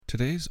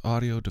Today's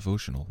audio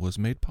devotional was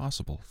made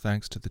possible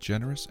thanks to the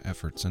generous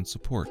efforts and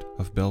support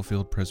of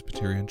Bellefield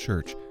Presbyterian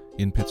Church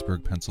in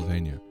Pittsburgh,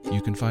 Pennsylvania.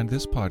 You can find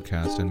this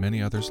podcast and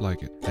many others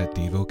like it at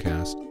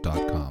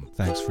Devocast.com.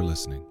 Thanks for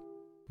listening.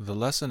 The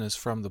lesson is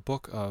from the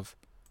book of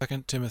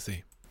 2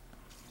 Timothy.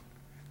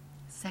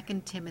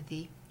 2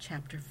 Timothy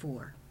chapter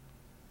 4.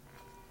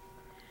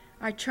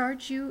 I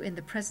charge you in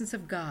the presence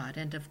of God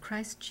and of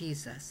Christ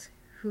Jesus,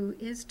 who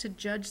is to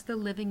judge the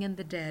living and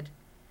the dead,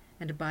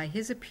 and by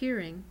his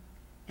appearing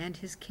and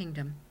his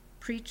kingdom,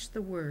 preach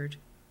the word.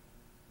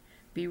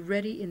 Be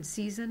ready in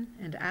season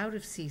and out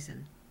of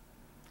season.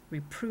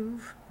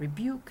 Reprove,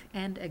 rebuke,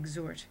 and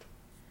exhort,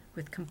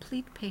 with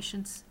complete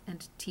patience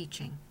and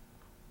teaching.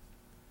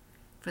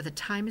 For the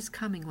time is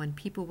coming when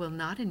people will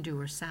not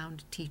endure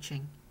sound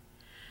teaching,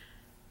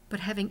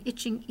 but having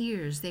itching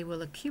ears they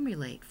will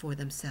accumulate for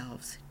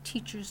themselves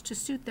teachers to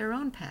suit their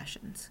own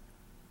passions,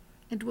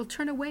 and will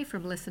turn away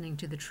from listening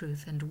to the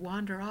truth and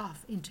wander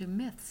off into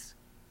myths.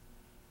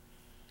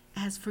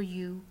 As for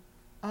you,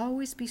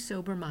 always be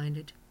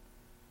sober-minded.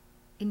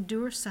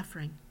 Endure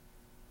suffering.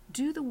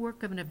 Do the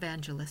work of an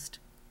evangelist.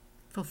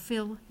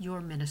 Fulfill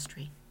your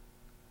ministry.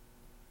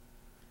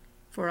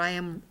 For I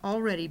am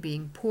already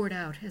being poured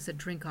out as a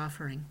drink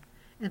offering,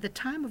 and the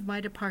time of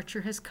my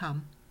departure has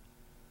come.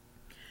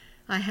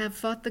 I have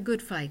fought the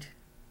good fight.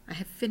 I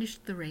have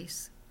finished the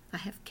race. I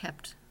have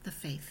kept the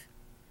faith.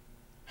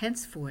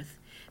 Henceforth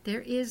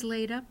there is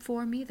laid up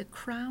for me the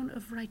crown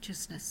of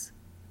righteousness,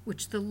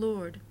 which the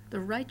Lord, the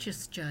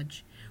righteous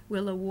judge,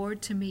 will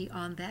award to me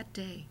on that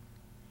day,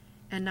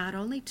 and not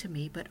only to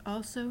me, but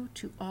also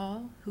to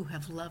all who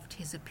have loved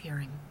his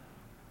appearing.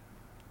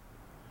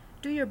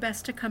 Do your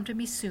best to come to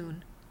me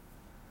soon,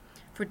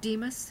 for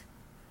Demas,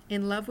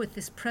 in love with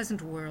this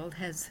present world,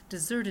 has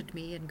deserted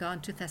me and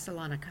gone to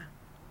Thessalonica.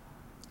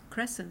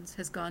 Crescens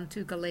has gone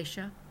to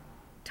Galatia,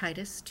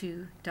 Titus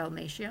to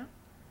Dalmatia.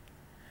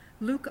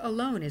 Luke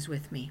alone is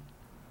with me.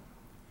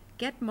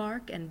 Get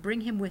Mark and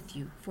bring him with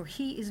you, for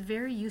he is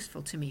very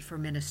useful to me for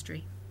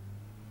ministry.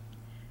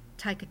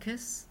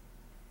 Tychicus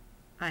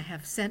I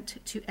have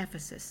sent to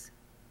Ephesus.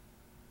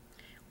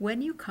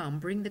 When you come,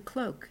 bring the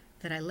cloak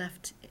that I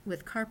left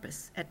with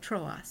Carpus at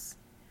Troas,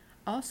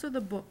 also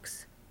the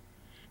books,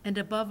 and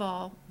above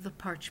all the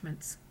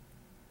parchments.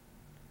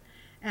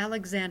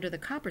 Alexander the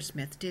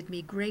coppersmith did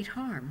me great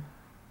harm.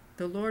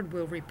 The Lord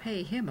will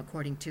repay him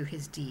according to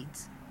his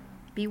deeds.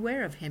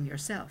 Beware of him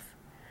yourself,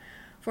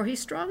 for he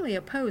strongly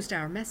opposed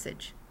our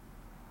message.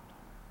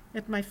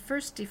 At my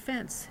first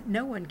defense,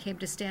 no one came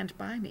to stand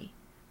by me,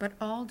 but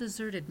all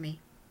deserted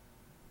me.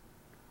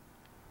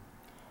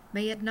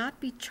 May it not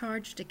be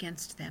charged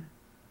against them.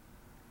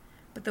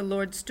 But the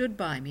Lord stood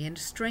by me and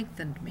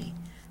strengthened me,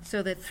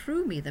 so that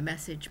through me the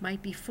message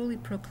might be fully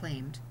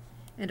proclaimed,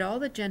 and all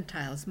the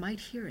Gentiles might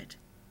hear it.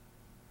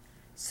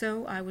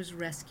 So I was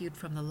rescued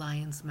from the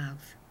lion's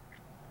mouth.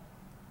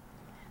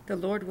 The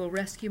Lord will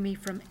rescue me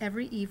from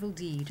every evil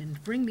deed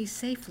and bring me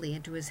safely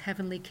into his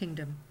heavenly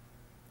kingdom.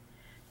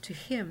 To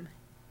him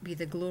be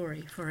the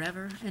glory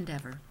forever and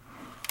ever.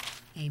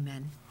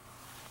 Amen.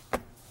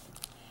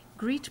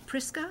 Greet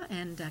Prisca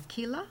and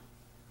Aquila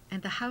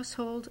and the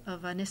household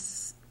of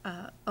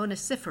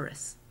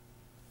Onesiphorus.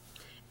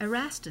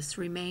 Erastus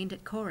remained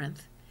at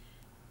Corinth,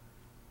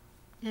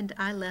 and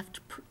I left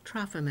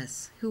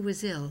Trophimus, who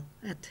was ill,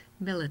 at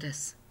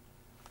Miletus.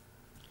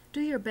 Do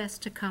your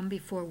best to come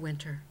before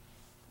winter.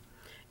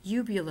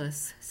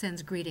 Eubulus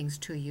sends greetings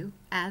to you,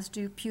 as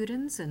do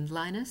Pudens and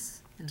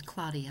Linus and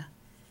Claudia,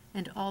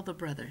 and all the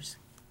brothers.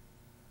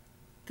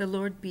 The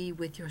Lord be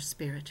with your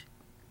spirit.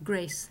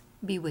 Grace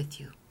be with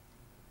you.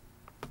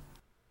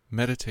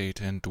 Meditate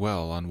and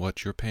dwell on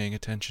what you're paying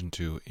attention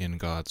to in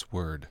God's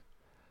Word.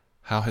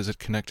 How has it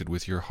connected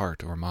with your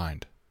heart or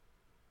mind?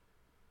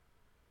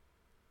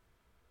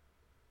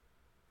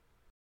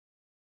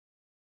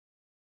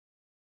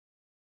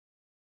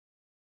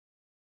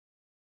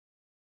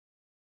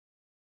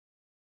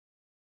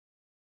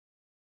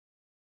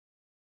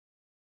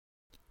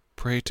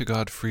 Pray to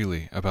God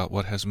freely about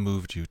what has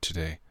moved you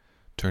today.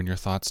 Turn your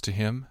thoughts to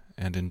Him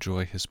and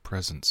enjoy His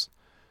presence.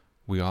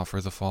 We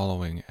offer the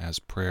following as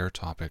prayer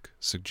topic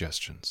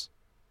suggestions.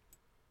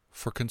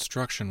 For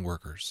construction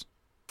workers,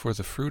 for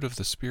the fruit of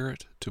the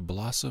Spirit to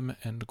blossom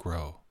and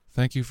grow.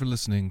 Thank you for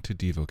listening to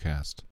Devocast.